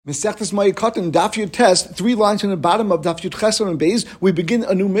Mesechtes Moed Katan Daf Yud Test, 3 lines from the bottom of Daf Yud Chesed and Beis, we begin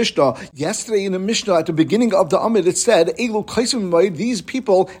a new Mishnah. Yesterday in the Mishnah, at the beginning of the Amid, it said, Elu Kaisim Moed, these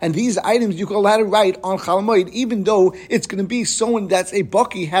people and these items you can allow to write on Chal Moed, even though it's going to be someone that's a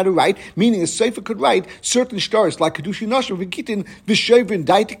Baki had to write, meaning a Sefer could write certain stars like Kedushi Nashim, Vikitin, Vishavrin,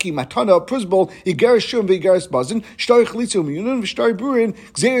 Daitiki, Matana, Prusbol, Igeris Shum, Vigeris Bazin, Shtari Chalitzu, Munin, Vishtari Brurin,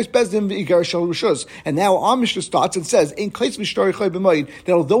 Xeris Bezdin, Vigeris Shal Rishus. And now our Mishnah starts and says, Ein Kaisim Shtari Chai B'Moed,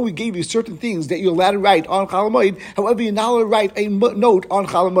 that although we gave you certain things that you're allowed to write on Chal Moed, however, you're not allowed to write a note on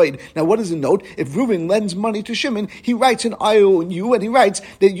Chal Moed. Now, what is a note? If Reuven lends money to Shimon, he writes an IOU, and he writes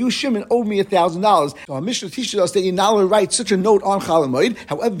that you, Shimon, owe me $1,000. So our Mishnah teaches us that you're not allowed to write such a note on Chal Moed.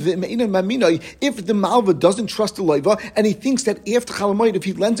 However, if the Malva doesn't trust the Loiva, and he thinks that after Chal Moed, if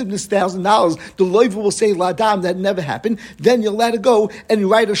he lends him this $1,000, the Loiva will say, Ladam, that never happened, then you're allowed to go and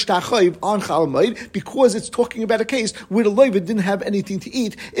write a Shtachayv on Chal Moed, because it's talking about a case where the Loiva didn't have anything to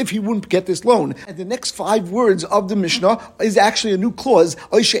eat if he wouldn't get this loan. And the next 5 words of the Mishnah is actually a new clause.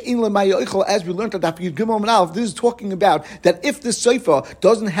 As we learned at Daf Yud Gimel Manaf, this is talking about that if the Sefer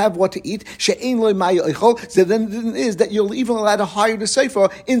doesn't have what to eat, so then it is that you're even allowed to hire the Sefer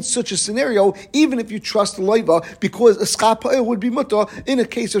in such a scenario, even if you trust the Leiva, because a Schapa'il would be mutter in a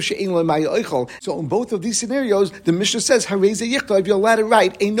case of she'ein lo ma'yochel. So in both of these scenarios, the Mishnah says, Hareze Yichtav, you're allowed to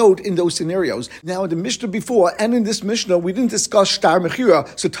write a note in those scenarios. Now in the Mishnah before, and in this Mishnah, we didn't discuss Shtar Mechira.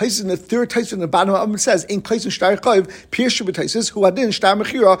 So Tyson, the third Tyson in the bottom of it says, in Tyson Shtar Chayv, Pirshu B'Tysis, who adin Shtar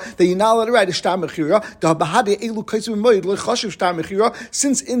Mechira, that you're not allowed to write a Shtar Mechira. The Bahadi Elu Tyson Moed Lechashiv Shtar Mechira.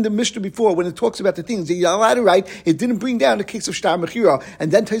 Since in the Mishnah before, when it talks about the things that you're allowed to write, it didn't bring down the case of Shtar Mechira.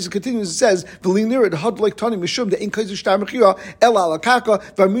 And then Tyson continues and says, V'linir the Hod like Tani Mishum the in Tyson Shtar Mechira El Alakaka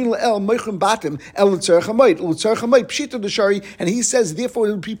Varmin El Meichum Batim El Tzarech Hamayit Tzarech Hamayit Pshita the Shari. And he says, therefore,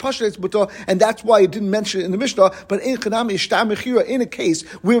 it would be Pashat Mutter, and that's why it didn't mention it in the Mishnah. But in Chanami Shtar Mechira, in a case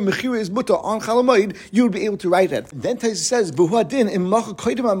where Mechira is Mutter on Chal Moed, you would be able to write it. And then Taisa says, V'huadin in Macha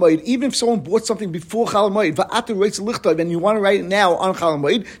Kodim HaMoed, even if someone bought something before Chal Moed, V'atu writes a lichtav, and you want to write it now on Chal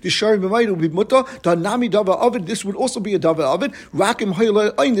Moed, the Shari B'Moed will be Mutter. The Nami Dava Ovid, this would also be a Dava Ovid. Rakim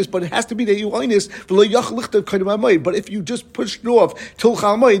Hayla Oynis, but it has to be that you Oynis V'lo Yach Lichtav Kodim HaMoed. But if you just pushed it off till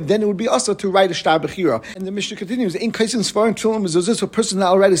Chal Moed, then it would be Asa to write a Shtar B'Chira. And the Mishnah continues, in Kaisin Sfarim Tefillin Mezuzahs, a person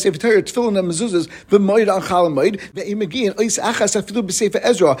now write a Sefer Torah Tefillin and Mezuzahs B'Moed on Chal Moed, Ve'imagin Ois Achas Afilu B'Sefer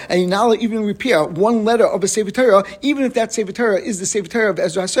Ezra, and you now even repair one letter of a Sefer Torah, even if that Sefer Torah is the Sefer Torah of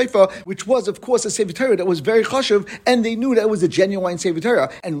Ezra HaSefer, which was, of course, a Sefer Torah that was very chashuv, and they knew that it was a genuine Sefer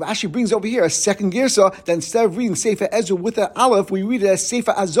Torah. And Rashi brings over here a second girsa, that instead of reading Sefer Ezra with an aleph, we read it as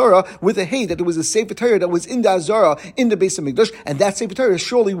Sefer Azara with a hey, that it was a Sefer Torah that was in the Azara, in the Beis HaMikdash, and that Sefer Torah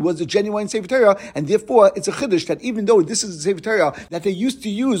surely was a genuine Sefer Torah, and therefore it's a chiddush that even though this is a Sefer Torah that they used to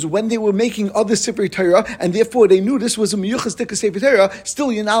use when they were making other Sefer Torah, and therefore they knew this was a miyuchas dika Sefer Torah,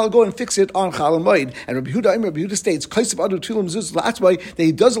 still you're now go and fix it on Chal Moed. And Rabbi Yehuda states, that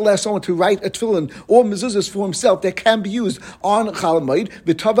he does allow someone to write a tefillin or mezuzahs for himself that can be used on Chal Moed.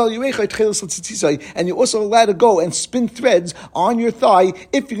 And you're also allowed to go and spin threads on your thigh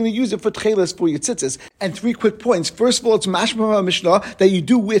if you're going to use it for tchelis for your tzitzis. And 3 quick points. First of all, it's mashma Mishnah that you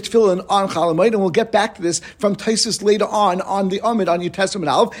do wear tefillin on Chal Moed, and we'll get back to this from Taisus later on the Amid on your Testament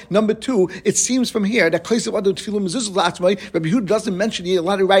Aleph. Number 2, it seems from here that Rabbi Yehuda doesn't mention you're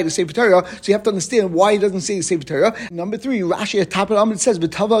allowed to write a Sefer Torah, so you have to understand why he doesn't say Sefer Torah. Number 3, Rashi at top of the Amid says,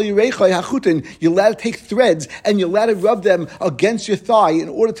 you're allowed to take threads and you're allowed to rub them against your thigh in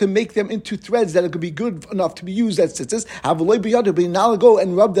order to make them into threads that it could be good enough to be used as tzitzis. But you now go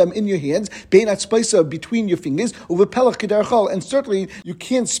and rub them in your hands, between your fingers, and certainly you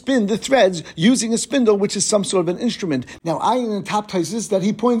can't spin the threads using a spindle, which is some sort of an instrument. Now, I in the top Taisus that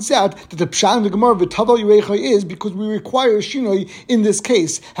he points out that the Pshat in the Gemara v'taval yirecha is because we require a shinoi in this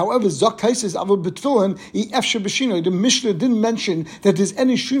case. However, Zok Taisus avol b'tefillin efshar b'shinoi. The Mishnah didn't mention that there's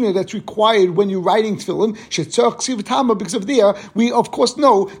any shinoi that's required when you're writing tefillin. Shetzarach ksiva tama, because of there we of course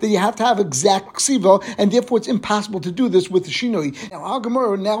know that you have to have exact ksiva, and therefore it's impossible to do this with the shinoi. Now our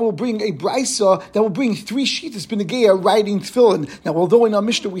Gemara now will bring a brisa that will bring 3 shitas b'negeya writing tefillin. Now although in our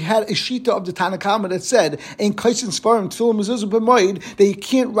Mishnah we had a shita of the Tanna Kama that said in Kaisin Svarim tefillin mezuzah b'moed that you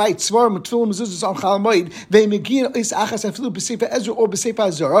can't write Svarim tefillin mezuzahs on Chal Moed ve'imagin is achas afilu b'sefer Ezra or b'sefer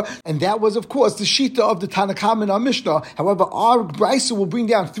Azara, and that was of course the shita of the Tanna Kama in our Mishnah. However, our brisa will bring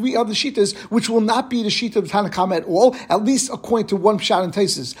down 3 other shitas which will not be the shita of the Tanna Kama at all, at least according to one pshat and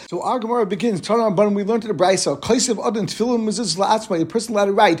taisis. So our Gemara begins. Turn on, but we learned to the brisa kaisav adin tefillin mezuzahs la'atzmai. A person allowed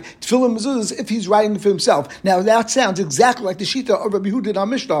to write tefillin mezuzahs if he's writing for himself. Now that sounds exactly like the shita of Rabbi Yehuda in our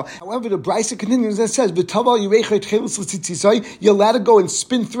Mishnah. However, the brisa continues and says v'taval yirecha tchelis l'tzitzisai. You're allowed to go and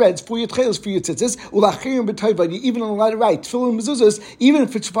spin threads for your tchelis for your tzitzis. Ulachayim b'tayva. You even allowed to write tefillin mezuzahs mezuzahs, even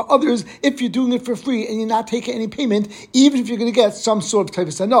if it's for others, if you're doing it for free and you're not taking any payment, even if you're going to get some sort of type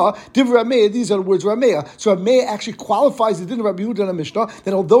of sanah. Div Rameya, these are the words Rameya. So Rameya actually qualifies the din of Rabbi Yehuda and Mishnah,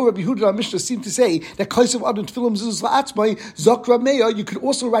 that although Rabbi Yehuda and Mishnah seem to say that Kaisav Adon Tfilim Mezuzahs La'atzmai, Zok Rameya, you could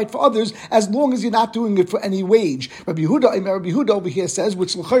also write for others as long as you're not doing it for any wage. Rabbi Yehuda over here says,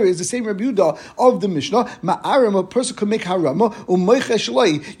 which l'chayr is the same Rabbi Yehuda of the Mishnah, Ma'arim, a person could make harama,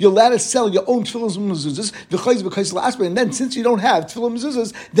 you're allowed to sell your own tefillin mezuzahs, and then since you don't have tefillin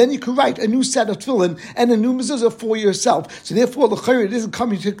mezuzahs, then you can write a new set of tefillin and a new mezuzah for yourself. So therefore, l'chayr, it isn't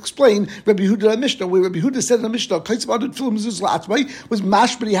coming to explain Rabbi Yehuda and Mishnah, where Rabbi Yehuda said in the Mishnah, tefillin mezuzahs was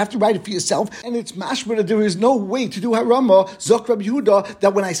mashma, you have to write it for yourself, and it's mashma that there is no way to do harama, zok Rabbi Yehuda,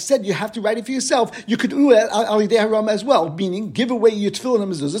 that when I said you have to write it for yourself, you could do it al yidei harama as well, meaning give away your tefillin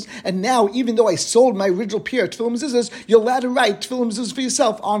and mezuzahs, and now even though I sold my original pair of tefillin mezuzahs, you're allowed to write tefillin mezuzahs for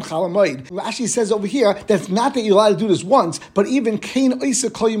yourself on Chol Moed. Rashi says over here that's not that you're allowed to do this once, but even kain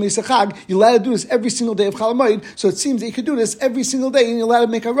oisa kol yemei chag, you're allowed to do this every single day of Chol Moed. So it seems that you could do this every single day, and you're allowed to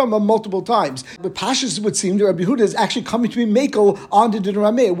make a Rama multiple times. But Pashas would seem that Rabbi Yehuda is actually coming to be makel on the din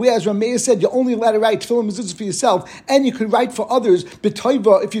Rameya, whereas Rameya said you're only allowed to write tefillin mezuzahs for yourself, and you could write for others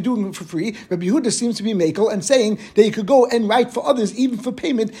b'toiva if you're doing it for free. Rabbi Yehuda seems to be makel and saying that you could go and write for others even for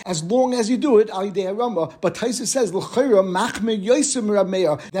payment as long as you do it al yidei harama. But Taisa says l'chayra machmir yosim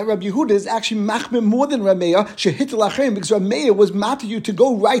Rameya, that Rabbi Yehuda is actually machmir more than Rameya shehit l'achayim, because Rameya was mad you to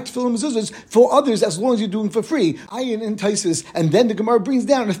go write tefillin mezuzahs for others as long as you're doing for free. Ayin in Taisus, and then the Gemara brings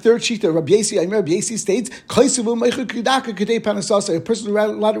down a third shita. Rabbi Yesi states a person is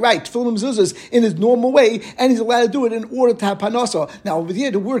allowed to write tefillin mezuzahs in his normal way, and he's allowed to do it in order to have panasa. Now over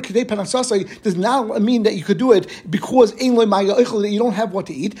here, the word kedei panasasa does not mean that you could do it because that you don't have what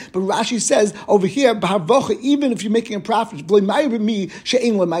to eat. But Rashi says over here, even if you're making a profit,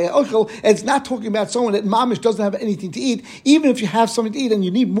 it's not talking about someone that mamish doesn't have anything to eat. Even if you have something to eat and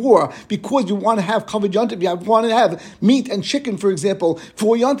you need more because you want to have kavod yontiv, you want to have meat and chicken, for example,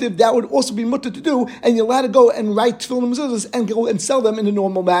 for yontiv, that would also be mutter to do, and you're allowed to go and write tefillin mezuzahs and go and sell them in the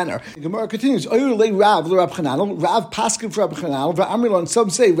normal manner. The Gemara continues, Rav paskin for Rabbi Chananel, V'amrilon, some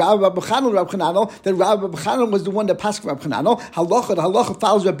say Rav Chananel, that Rav Chananel was the one that paskin for Rabbi Chananel. The halacha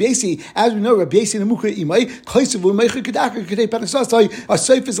follows Rabbi Yesi. As we know, Rabbi Yesi in the Mukha Imai, a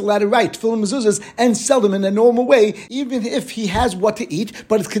seif is allowed to write tefillin mezuzahs and sell them in a normal way, even if he has what to eat,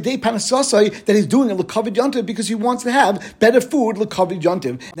 but it's kedei panasasai that he's doing a l'kavod yontiv because he wants to have better food l'kavod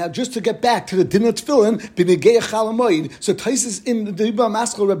yontiv. Now, just to get back to the din of tefillin, b'negei Chol Moed, so Taisus in the Riba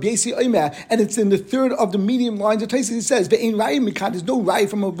Maskal Rabbi Yesi Omer, and it's in the third of the medium lines of Taisus, he says, ve'ein ra'im mikad, there's no ra'im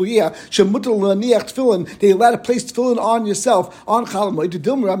from over here, shemutal l'aniach tefillin, they allowed to place tefillin on yourself on Chol Moed. The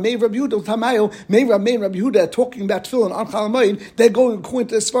Dilma May Rabbi Yehuda Tamayo, May Rabbi Yehuda talking about tefillin on Chol Moed, they're going according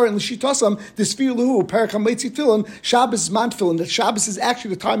to Sfar and L'Shitasam, this Lahu, Parakam Meitzi tefillin, Shabbos is man tefillin, that Shabbos is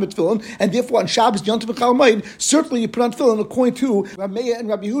actually the time of tefillin, and therefore on Shabbos Yom Tov Chol Moed, certainly you put on tefillin according to Rameya and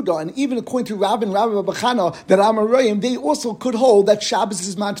Rabbi Yehuda, and even according to Rav and Rabbi Bachana, that Amarayim, they also could hold that Shabbos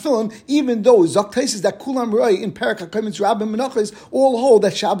is man tefillin, even though Zaktais that Kulam Ray in Parak HaKomitz Rabbi Menachos all hold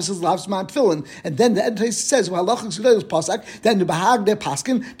that Shabbos is lavs man tefillin. And then the Tais says, well, halachas gedolus pasak, then the Bahag their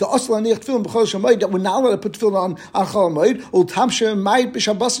paskin, the Osla Niach tefillin b'chol shamayid, that we're not allowed to put tefillin on Chol Moed, ul tamshe mayit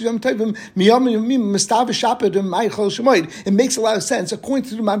b'shabbos yom tovim miyam yomim mistav shaped mayit chol shamayid. It makes a lot of sense according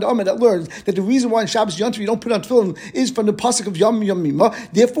to the Man Da'amah that learns that the reason why in Shabbos Yom Tov you don't put on tefillin is from the pasuk of Yom Yomima.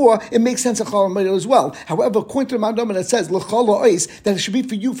 Therefore, it makes sense of Chol Moed as well. However, according to the Man Da'amah that says l'chol ha'is, that it should be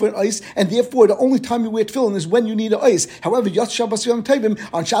for you for an ice, and therefore the only time you wear tefillin is when you need an ice. However, Yot Shabbos Yom Tovim,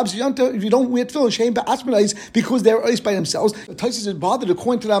 on Shabbos Yom Tov, if you don't wear tefillin, shein ba'atzman ice, because they're ice by themselves. The Taisus is bothered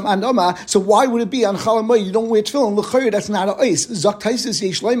according to the Man Da'amah, so why would it be on Chol Moed you don't wear tefillin? L'chayr, that's not an ice. Zok Taisus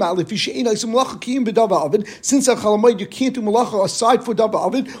yesh leima if you shein ice malacha kiyim b'dava ovid. Since on Chol Moed you can't do malacha aside for dava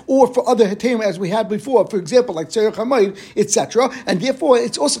ovid or for other heterim as we had before, for example like tzarech hamayid, etc. And therefore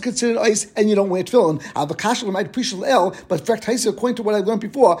it's also considered ice, and you don't wear tefillin. Avakashal might appreciate el, but fact Taisus, according to what I learned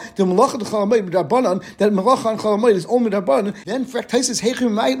before, the malacha the Chol Moed b'darbanan, that malacha on Chol Moed is only darbanan. Then fact Taisus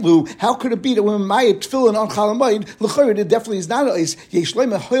heichim ma'itlu. How could it be that when ma'it tefillin on Chol Moed, l'chayr it definitely is not ice. Yesh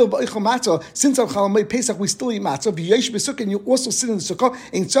leima hoil ba'ich matzah. Since on Chol Moed Pesach we still eat matzah. V'yesh b'sukkah, and you also sit in the sukkah.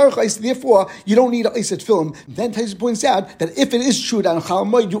 And tzarech ice, therefore you don't need ice at tefillin. Then Taisus points out that if it is true that on Chol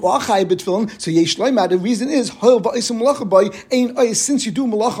Moed you are chayav b'tefillin, so yesh leima, the reason is hoil ba'is malacha by ain't ice. Since you do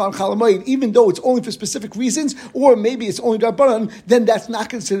malacha on Chol Moed, even though it's only for specific reasons, or maybe it's only darbanan, then that's not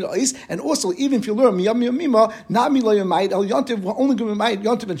considered ice. And also, even if you learn miyam yomima, not milayim ma'id el yontiv, we're only going to ma'id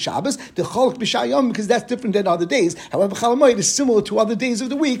yontiv and Shabbos, the cholok b'shayom, because that's different than other days. However, Chol Moed is similar to other days of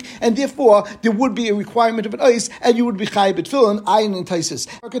the week, and therefore there would be a requirement of an ice, and you would be chayav b'tefillin. Ayin and Taisus.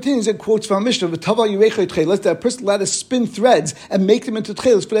 Continues and quotes from Mishnah, that a person allowed to spin threads and make them into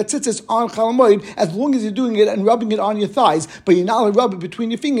tchelis for that tzitzis on Chol Moed, as long as you're doing it and rubbing it on your thighs, but you're not allowed to rub it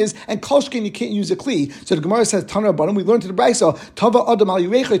between your fingers, and kolshkin, you can't use a kli. So the Gemara says, Tana Rabbanan, we learned to the Brisa, Tava Adam al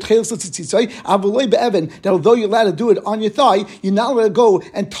Yirecha tchelis l'tzitzisai, avolei be'evan, that although you're allowed to do it on your thigh, you're not allowed to go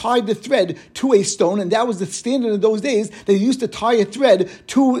and tie the thread to a stone, and that was the standard in those days. They used to tie a thread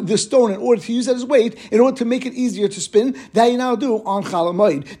to the stone in order to use that as weight, in order to make it easier to spin. That you now do on Chol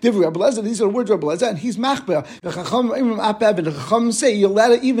Moed. Divrei Rabbi Elazar, these are the words of Rabbi Elazar, and he's machber. The Chacham say you're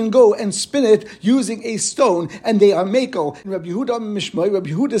allowed to even go and spin it using a stone, and they are makel. Rabbi Yehuda Mishmai, Rabbi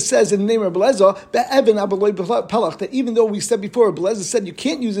Yehuda says in the name of Rabbi Elazar, that even though we said before, Rabbi Elazar said you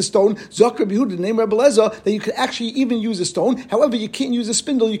can't use a stone, Zok Rabbi Yehuda, the name of Rabbi Elazar, that you could actually even use a stone. However, you can't use a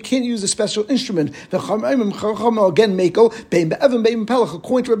spindle, you can't use a special instrument. The Chacham again makel,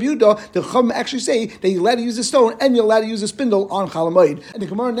 according to Rabbi Yehuda, the Chacham actually say that you're allowed to use a stone and you're allowed to use a spindle on Chol Moed. And the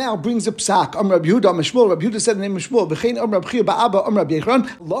Gemara now brings a psak. Rabbi Yehuda, Mishmul. Rabbi Yehuda said the name of Shmuel. V'chein Rabbi Chia ba'Abba, Rabbi Yechron.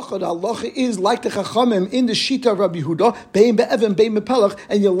 Halacha is like the Chachamim in the Shita of Rabbi Yehuda. Bein be'evan, bein be'pelach,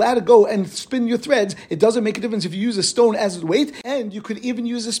 and you're allowed to go and spin your threads. It doesn't make a difference if you use a stone as a weight, and you could even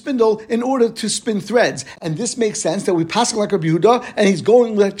use a spindle in order to spin threads. And this makes sense that we pass like Rabbi Yehuda, and he's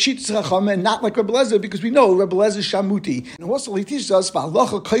going like Shita Chachamim and not like Rabbi Elazar, because we know Rabbi Elazar is Shamuti. And also he teaches us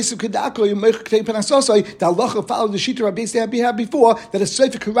v'halacha kaisav kedako yemech ktei panasosai. The halacha follows the Shita Rabbi Yisrael we had before, that a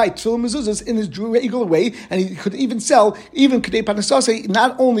sofer could write tefillin mezuzahs in his regular way, and he could even sell even kedei panasosai,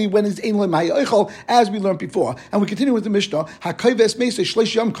 not only when it's ein l'mayaychol, as we learned before. And we continue with the Mishnah. Hakayves meisei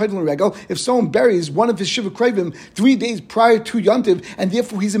shleish yom kaidin regel. If someone buries one of his shiva krivim 3 days prior to yontiv, and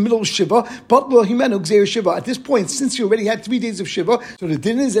therefore he's in the middle of shiva, but lo himenu gzeir shiva. At this point, since he already had 3 days of shiva, so the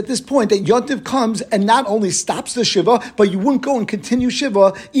din is at this point that yontiv comes and not only stops the shiva, but you wouldn't go and continue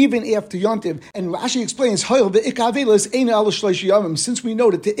shiva even after yontiv. And Rashi explains, since we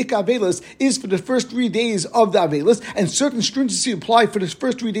know that the Ikka Avelis is for the first 3 days of the Avelis, and certain stringency apply for the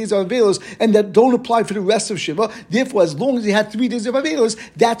first 3 days of Avelis, and that don't apply for the rest of Shiva. Therefore, as long as you had 3 days of Avelis,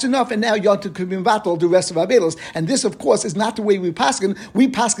 that's enough, and now Yontif could be battled the rest of Avelis. And this, of course, is not the way we paskin. We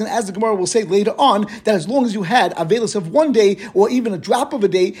paskin, as the Gemara will say later on, that as long as you had Avelis of 1 day, or even a drop of a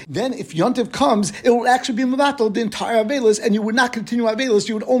day, then if Yontif comes, it will actually be battled the entire Avelis, and you would not continue Avelis,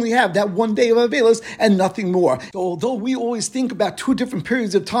 you would only have that 1 day of Avelis, and nothing more. So although we always think about 2 different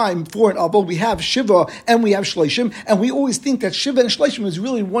periods of time for an Abel, we have Shiva and we have Shleishim, and we always think that Shiva and Shleishim is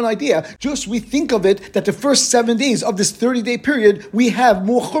really one idea. Just we think of it that the first 7 days of this 30-day period, we have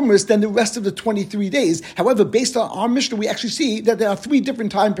more chumras than the rest of the 23 days. However, based on our Mishnah, we actually see that there are 3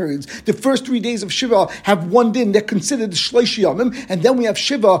 different time periods. The first 3 days of Shiva have one din, they're considered Shleish Yomim, and then we have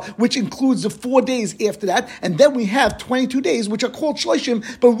Shiva, which includes the 4 days after that, and then we have 22 days, which are called Shleishim,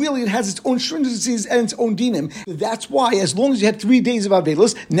 but really it has its own stringencies and its own dinim. That's why, as long as you had 3 days of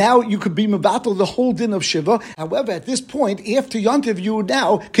Avelis, now you could be mevatel the whole din of Shiva. However, at this point, after Yontiv, you would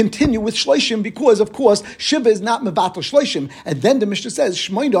now continue with Shleishim, because, of course, Shiva is not mevatel Shleishim. And then the Mishnah says,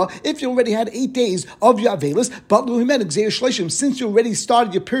 Shmoida, if you already had 8 days of your Avelis, but Luhimen Gzeir Shleishim, since you already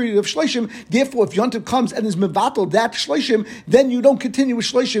started your period of Shleishim, therefore, if Yontiv comes and is mevatel that Shleishim, then you don't continue with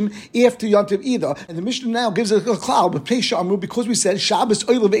Shleishim after Yontiv either. And the Mishnah now gives a cloud, because we said Shabbos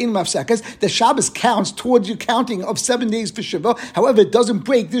Oilav Ein Mafsekas, that Shabbos counts towards your counting of 7 days for Shiva. However, it doesn't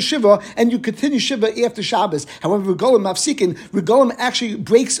break the Shiva, and you continue Shiva after Shabbos. However, Regalim Mafsikin, Regalim actually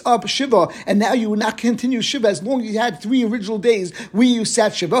breaks up Shiva, and now you will not continue Shiva as long as you had 3 original days where you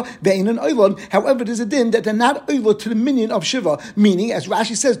sat Shiva, Ve'in and Oilon. However, there's a din that they're not Oilon to the minion of Shiva, meaning, as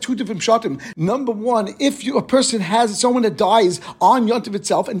Rashi says, 2 different shatim. Number 1, if a person has someone that dies on Yontiv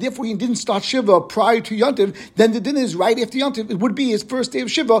itself, and therefore he didn't start Shiva prior to Yontiv, then the din is right after Yontiv, it would be his first day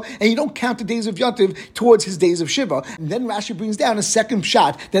of Shiva, and you don't count the days of Yontiv towards his days of Shiva. And then Rashi brings down a second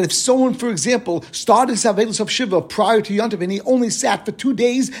shot, that if someone, for example, started Savelis of Shiva prior to Yontiv, and he only sat for 2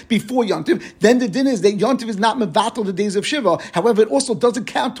 days before Yontiv, then the din is that Yontiv is not mevatel the days of Shiva. However, it also doesn't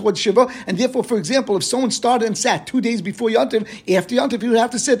count towards Shiva, and therefore, for example, if someone started and sat 2 days before Yontiv, after Yontiv, he would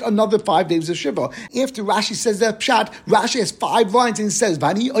have to sit another 5 days of Shiva. After Rashi says that pshat, Rashi has 5 lines, and he says,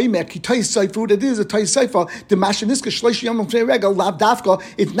 Vani oimer ki tois seifu, that is a tois seifa, the mashaniska shleish yom l'fnei regel, lav dafka,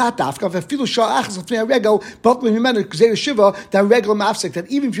 it's not dafka, v'filu shah achas l'fnei regel, but l'mimenu gzeir Shiva, that regel mafsek, that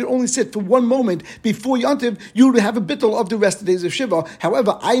even if you only sit for 1 moment before Yontiv, you would have a bittul of the rest of the days of Shiva.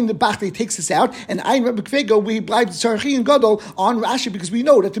 However, Ayin the Bachte takes this out, and Ayin Rebbe Kvego, we blind Tzarchi and Gadol on Rashi, because we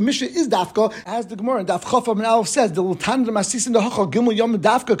know that the Mishnah is dafka, as the Gemara in Daf Chafam and Aleph says, the L'tan the Masis in the Hachal Gimel Yom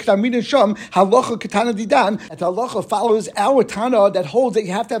dafka K'tamid and Sham Halacha Katana Didan, and the Halacha follows our Tana that holds that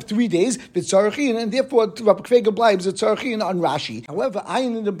you have to have 3 days B'Tzarchi, and therefore Rebbe Kvego blind Tzarchi on Rashi. However,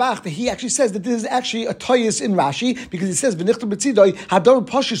 Ayin in the Bach, he actually says that this is actually a toyus in Rashi, because he says V'nichta B'tzidoi Hadar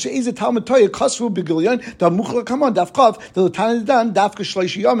Pashu She'ezet Talmud Toya Kasru B'Gilyon. Inyan, the Muchla Kaman Daf Chav, the Tana Dan Daf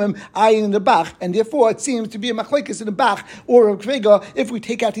Keshleish Yomim Ayin in the Bach, and therefore it seems to be a machlekes in the Bach or a Kvega if we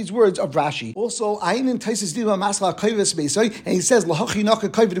take out these words of Rashi. Also, Ayin in Taisis Dima Masla Kaivis Beisai, and he says Lahachi Naka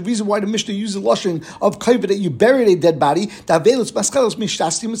Kaiva. The reason why the Mishnah uses the lashon of Kaiva that you buried a dead body, the Avelis Maschelos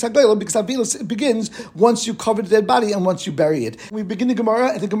Mishtasti Misagayla, because Avelis begins once you cover the dead body and once you bury it. We begin the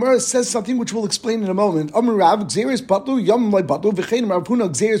Gemara, and the Gemara says something which we'll explain in a moment. Amar Rav Gzeres Batlu Yom Loy Batlu V'chein Rav Huna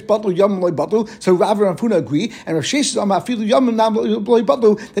Gzeres Batlu Yom Loy Batlu. So Rav and Rav Huna agree, and Rav Sheshes Amar Afilu Yom Loy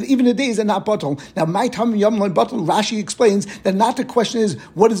Batlu, that even the days are not battle. Now my time Yom Loy Batlu, Rashi explains that not the question is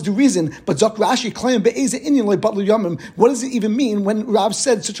what is the reason, but Zok Rashi claim Be'eza Inyan Loy Batlu Yomim. What does it even mean when Rav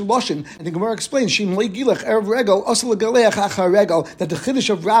said such a lashon? And the Gemara explains Shim Loy Gilach Erev Regel Asal Galeach Achar Regel, that the chiddush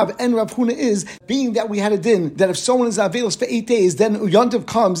of Rav and Rav Huna is being that we had a din that if someone is avelos for 8 days, then Yontiv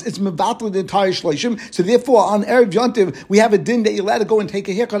comes, it's mevatel the entire shloshim. So therefore, on Erev Yontiv, we have a din that you're allowed to go and take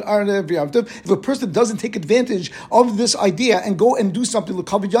a haircut on Erev Yontiv. If a person doesn't take advantage of this idea and go and do something to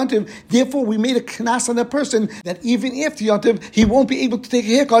cover Yontiv, therefore we made a knas on that person that even after Yontiv, he won't be able to take a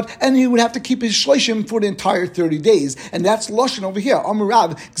haircut and he would have to keep his shloshim for the entire 30 days. And that's lashon over here. Amar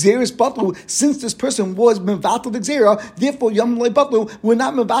Rav, Gzeres Batlu, since this person was mevatel the Gzera, therefore Yom Lei Batlu, we're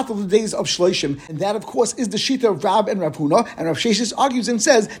not mevatel the days of shloshim. And that, of course, is the shita of Rav and Rav Huna. And Rav Sheshes argues and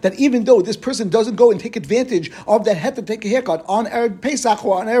says that even though this person doesn't go and take advantage of that head to take a haircut on Erev Pesach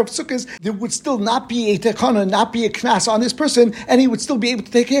or on Erev Sukkot, there would still not be a tekana, not be a knas on this person, and he would still be able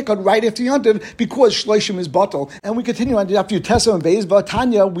to take a haircut right after Yontiv because shloshim is batal. And we continue on after Yutesa and Beis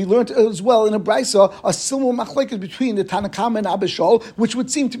Tanya. We learned as well in a brisa a similar machlekes between the Tanakama and Abba Shaul, which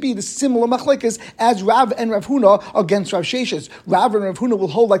would seem to be the similar machlekes as Rav and Rav Huna against Rav Sheshes. Rav and Rav Huna will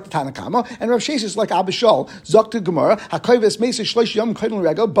hold like the Tanakama, and Rav Sheshes like Abba Shaul. Zok Gemara, Hakayves Mesa Shlosh Yom Kaidel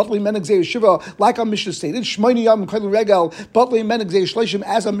Regel, Butli Menegzei Shiva, like our Mishnah stated, Shmoini Yom Kaidel Regel, Butli Menegzei Shloshim,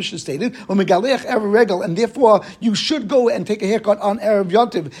 as our Mishnah stated, Umegaleach Erev Regel, and therefore you should go and take a haircut on Erev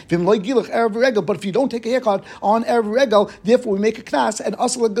Yontiv. Vim Loy Gilach Erev Regel, but if you don't take a haircut on Erev Regel, therefore we make a knas and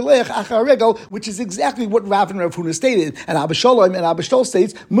Asal Galeach Achar Regel, which is exactly what Rav and Rav Huna stated. And Abba Shalom and Abba Shaul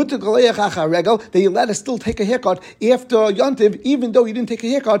states, Mutter Galeach Achar Regel, that you let us still take a haircut after Yontiv, even though you didn't take a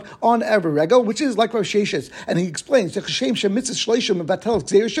haircut on Erev Regel, which is like Rav Sheshes. And he explains that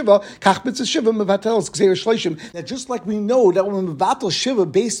just like we know that when mevatel shiva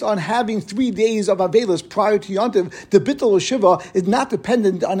based on having 3 days of avelos prior to Yontiv, the bittul of shiva is not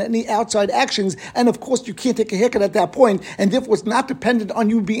dependent on any outside actions, and of course you can't take a haircut at that point, and therefore it's not dependent on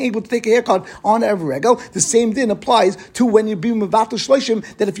you being able to take a haircut on Erev Regel. The same thing applies to when you be mevatel shloshim,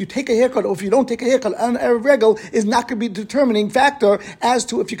 that if you take a haircut or if you don't take a haircut on Erev Regel is not going to be a determining factor as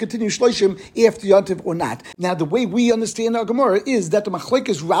to if you continue shloshim after Yontiv or not. Now the way we understand our Gemara is that the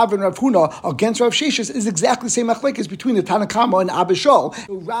machlekes Rav and Rav Huna against Rav Sheshes is exactly the same machlekes between the Tanakama and Abba Shaul.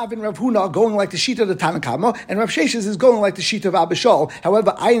 So Rav and Rav Huna are going like the sheet of the Tanakama, and Rav Sheshes is going like the sheet of Abba Shaul.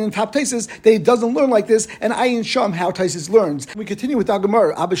 However, Ayin and Top Taisis, they doesn't learn like this, and Ayin Sham how Taisis learns. We continue with our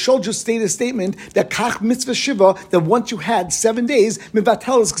Gemara. Abba Shaul just stated a statement that Kach Mitzvah Shiva, that once you had 7 days,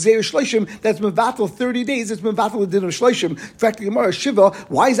 Mevatel is Gzeir Shloshim, that's Mevatel 30 days, it's Mevatel the din of Shloshim. In fact, the Gemara Shiva,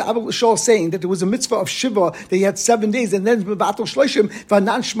 why is Abba Shaul saying that there was a mitzvah of Shiva that you had 7 days and then Mevatel Shloshim?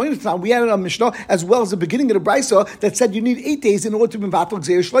 We had it on Mishnah as well as the beginning of the Brisa that said you need 8 days in order to Mevatel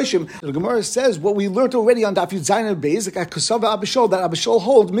Gzeir Shloshim. The Gemara says what we learned already on Daf Yud Zayin and Beis, like at Kusava Abba Shaul, that Abba Shaul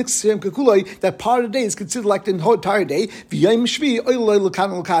holds Mitzvah Kekuloi, that part of the day is considered like the entire day. And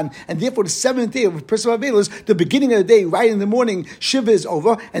therefore the 7th day of a person of Avelos, the beginning of the day, right in the morning, Shiva is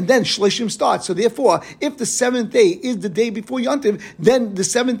over, and then Shloshim starts. So therefore, if the 7th day is the day before Yontiv, then the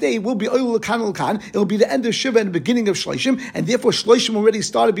 7th day will be Oil Lakan. It will be the end of Shiva and the beginning of Shloshim, and therefore Shloshim already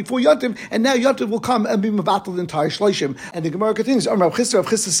started before Yontiv, and now Yontiv will come and be Mevatel the entire Shloshim. And the Gemara continues, Rav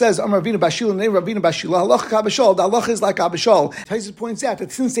Chisda says, Ravina Bashila, name Ravina Bashila, halacha Abba Shaul, the halacha is like Abba Shaul. Taisus points out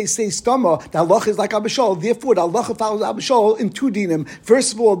that since they say stama, the halacha is like Abba Shaul, therefore the halacha follows Abba Shaul in 2 dinim.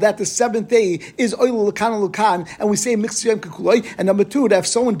 First of all, that the 7th day is Oil Lakan, and we say Mitzvah Kekuloi, and number 2, that if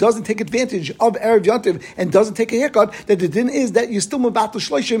someone doesn't take advantage of Erev Yontiv and doesn't take a haircut, that the din is that you're still Mevatel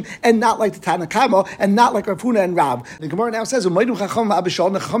Shloshim and not like the Tanakama and not like Rav Huna and Rav. The Gemara now says, that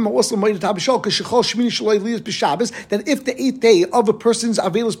if the 8th day of a person's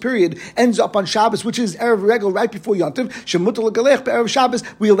Avelos period ends up on Shabbos, which is Erev Regel right before Yontiv,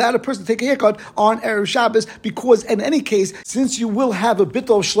 we allow a person to take a haircut on Erev Shabbos, because in any case, since you will have a bit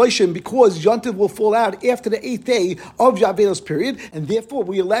of Shloshim, because Yontiv will fall out after the 8th day of your Avelos period, and therefore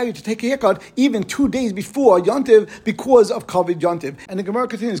we allow you to take a haircut even 2 days before Yontiv because of Kavod Yontiv. And the Gemara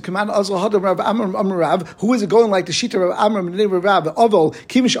continues, Command Azal Hadam Rav Amram Amarav, who is it going like the Shita of Amram and Rav Aval,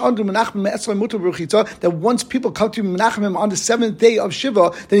 Kimish Andu Menachem Me'etzlai Mutar B'Ruchitza, that once people come to Menachem on the 7th day of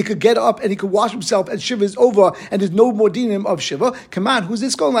Shiva, then he could get up and he could wash himself and Shiva is over and there's no more dinim of Shiva. Come on, who's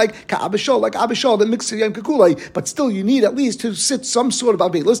this going like? Ka'abashol, like Abashol that mixes Yom Kakulai. But still you need at least to sit some sort of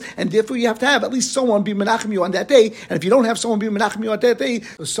Abelis, and therefore you have to have at least someone be Menachem you on that day. And if you don't have someone be Menachem you on that day,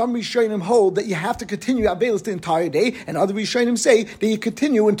 so some Rishonim hold that you have to continue Abelis the entire day, and other Rishonim say that you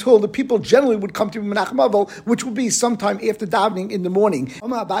continue until the people generally would come to Menachem Avel, which would be sometime after davening in the morning.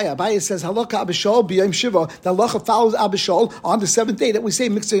 Abaya says, Halakha Abishol b'yom Shiva, the halacha follows Abishol on the seventh day that we say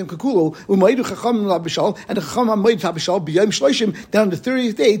Mixed Yom Kakulu, U'Moedu Chacham Abishol, and the Chacham Moed Abishol b'yom Shloshim, then on the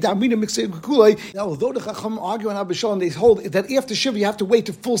 30th day, Damina Mixed Yom Kakulu. Now, although the Chacham argue on Abishol, and they hold that after Shiva you have to wait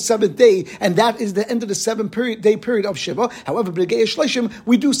the full seventh day, and that is the end of the 7-day period of Shiva. However, b'negei Shloshim,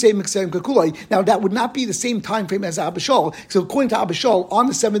 we do say Mixed Yom Kakulu. Now, that would not be the same time frame as Abishol. So, according to Abishol, on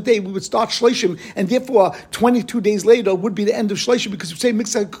the seventh day we would start Shloshim, and therefore 22 days later would be the end of Shloshim because we say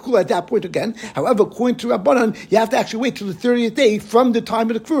Mixed Yom Kakulu at that point again. However, according to Rabbanan, you have to actually wait till the 30th day from the time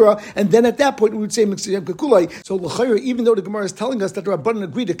of the Kvura, and then at that point we would say Mixed Yom Kakulai. So l'chayra, even though the Gemara is telling us that the Rabbanan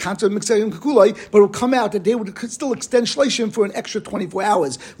agreed to cancel Mixed Yom Kakulai, but it will come out that they would still extend Shloshim for an extra 24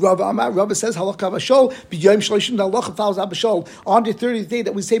 hours. Rava says Halakha Abashol b'yom Shloshim, the halacha follows Abashol on the 30th day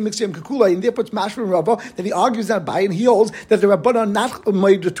that we say Mixed Yom Kakulai, and therefore it's Mashma Rava that he argues that by, and he holds that the Rabbanan not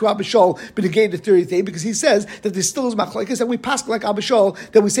made to Abashol but negate the 30th day because he says that there still is machlekes and we pass like Abashol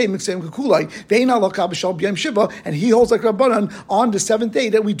that we say Mixed Yom Kakulai. Ve'in halakha Abashol b'yom Shiva, and he holds like Rabbanan on the seventh day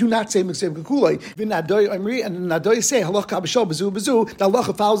that we do not say Mixed Yom Kakulai. V'nadoy Amri, and Nadoy say halakha Abashol b'zu b'zu. The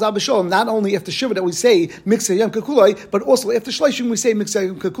halacha follows Abashol not only after Shiva that we say Mixed Yom Kakulai, but also after Shloshim we say Mixed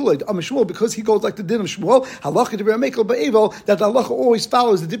Yom Kakulai. Shmuel, because he goes like the din of Shmuel, halakha Divrei Mekel ba'Evel, that the halacha always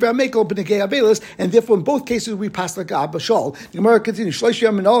follows the Divrei Mekel b'negei Avelis, and therefore in both cases we pass like Abashol. The Gemara continues.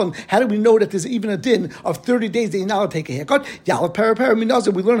 Shloshim and Olam. How do we know that there's even a din of 30 days that you're not allowed to take a haircut? Yalav para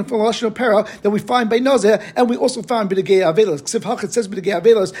minazir. We learn it from Lashon Para that we find by Nazir, and we also find b'negei Avelis. Ksiv Hachet says b'negei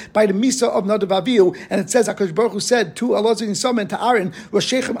Avelis by the Misa of Nadav Avihu, and it says HaKadosh Baruch Hu said to Elazar and Yisam and to Aaron,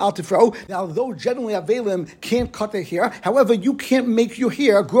 Roshechem al tifro. Now, though generally Avelim can't cut their hair, however, you can't make your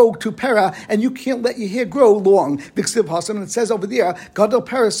hair grow to para, and you can't let your hair grow long. V'ksiv Hasan, and it says over there, Gadol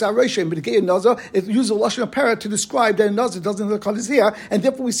para saroshem b'negei Nazir. It uses Lashon Para to describe that Nazir doesn't cut his hair, and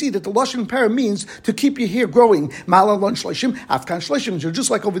therefore we see that the Lashon Para means to keep your hair growing. Mala lon shloshim, afkan shloshim. So just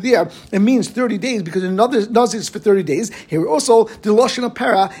like over there, it means 30 days because another Nazir is for 30 days. Here also, the Lashon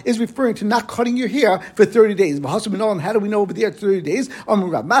Para is referring to not cutting your hair for 30 days. How do we know over there 30 days?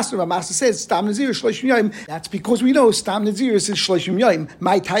 Rav Master says Stam Nazir Shloshim Yom. That's because we know Stam Nazir is Shloshim Yom.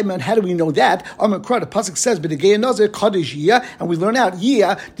 My time, and how do we know that? The pasuk says, "But the Gei Nazir Kadosh Yia," and we learn out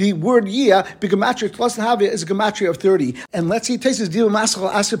Yia. The word Yia, the gematria plus Havia is a gematria of 30. And let's see, Taisus deal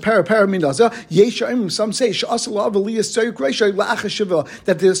maschal aser para minazir. Yeshaim, some say she'asal avaliyas tzayuk reishay la'achas shiva.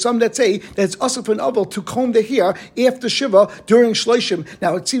 That there's some that say that it's asal for an aval to comb the hair after shiva during shloshim.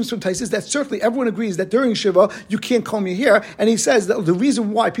 Now it seems from Taisus that certainly everyone agrees that during shiva you can't comb your hair, and he says that the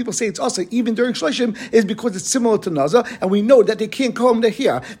reason why people say it's asal even during shloshim is because it's similar to nazar, and we know that they can't comb their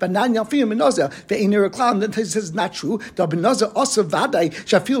hair. But nan yafim nazar ve'inir klam. Then Taisus says it's not true. The benazar asal vaday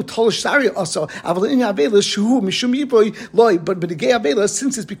shafil tolish sari asal aval in avelis shu mishum yiboy loy. But the gay avelis,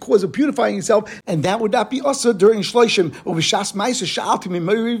 since it's because of beautifying yourself, and that would not be asal during shloshim. Or v'shas ma'isa sha'alti min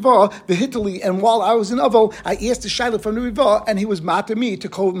riva v'hitali. And while I was in Aval, I asked the shayla from the riva, and he was mata me to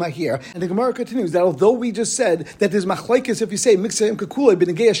comb my hair. And the Gemara continues that although we just said that there's machlekes if you say mixayim kakula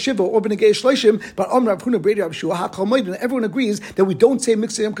b'negei shiva or b'negei shloshim, but Rav Huna Breder Rav Shua HaKol Moed, and everyone agrees that we don't say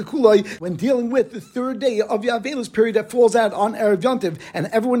mixayim kakula when dealing with the third day of Yavelus period that falls out on Erev Yontiv, and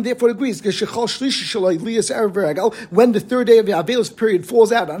everyone therefore agrees when the third day of Yavelus period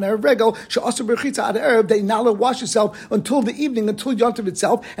falls out on Erev Regel, they now wash yourself until the evening, until Yontiv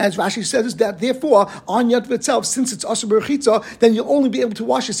itself. And as Rashi says, that therefore on Yontiv itself, since it's Asur B'Rechitza, then you'll only be able to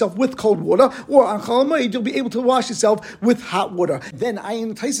wash yourself with cold water, or on Chol Moed you'll be able to wash yourself with hot water. Then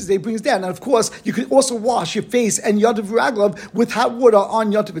Ayin Taisus they brings down, and of course you can also wash your face and Yontiv Raglav with hot water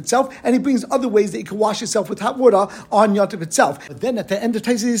on Yontiv itself, and he brings other ways that you can wash yourself with hot water on Yontiv itself. But then at the end of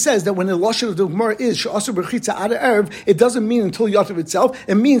Taisus he says that when the Lashon of the Gemara is Asur B'Rechitza Ad Erev, it doesn't mean until Yontiv itself,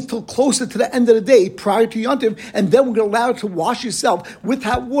 it means till closer to the end of the day prior to Yontiv, and then we're going to allow you to wash yourself with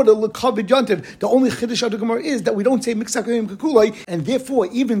hot water l'kavod Yontiv. The only chiddush of the Gemara is that we don't say mixakayim kakulai, and therefore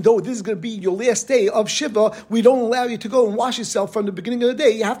even though this is going to be your last day of Shiva, we don't allow you to go and wash yourself from the beginning of the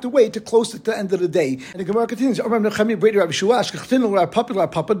day. You have to wait to closer to the end of the day. And the Gemara continues,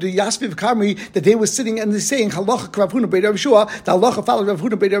 that they were sitting and they're saying halacha Rav Huna Breder Rav Shua, the halacha follows Rav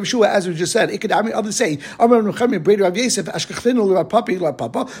Huna Breder Rav Shua, as we just said. Ikadami others say that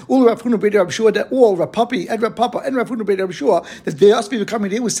all Rav Papi and Rav Papa and Rav Huna Breder Rav Shua, that they asked me to come,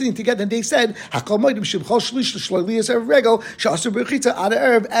 they were sitting together and they said Hakol Moedim Shimchol Shlish Shloilias Erev Regel Shasur B'Rechitza Ada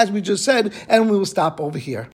Erev, as we just said, and we will stop over here.